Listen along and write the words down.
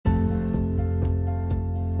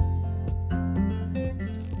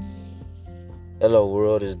Hello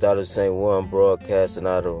world, it's Dollar Saint One broadcasting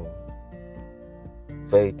out of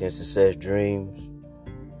Faith and Success Dreams.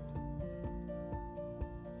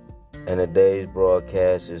 And today's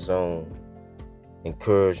broadcast is on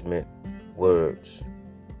encouragement words.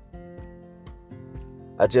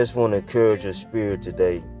 I just want to encourage your spirit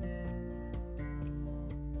today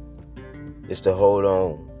is to hold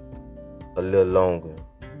on a little longer.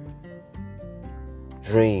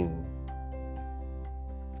 Dream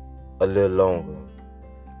a little longer.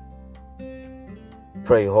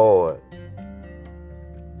 Pray hard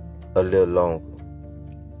a little longer.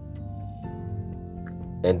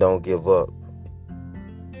 And don't give up.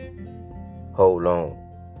 Hold on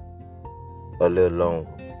a little longer.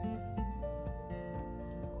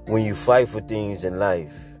 When you fight for things in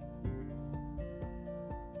life,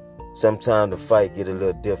 sometimes the fight get a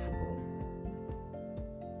little difficult.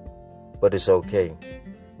 But it's okay,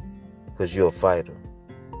 because you're a fighter.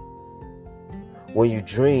 When you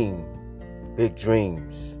dream big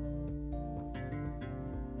dreams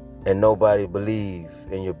and nobody believe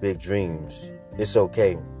in your big dreams, it's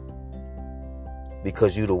okay,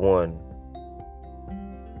 because you're the one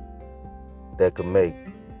that can make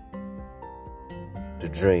the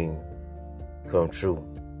dream come true.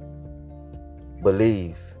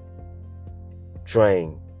 Believe,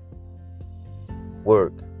 train,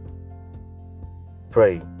 work,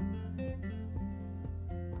 pray,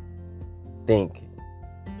 think,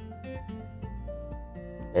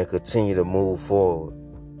 and continue to move forward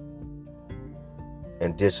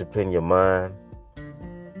and discipline your mind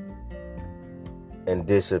and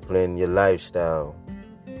discipline your lifestyle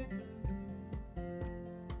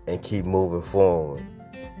and keep moving forward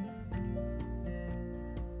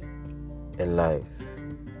in life.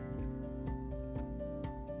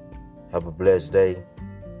 Have a blessed day.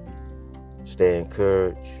 Stay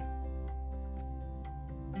encouraged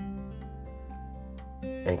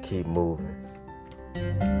and keep moving.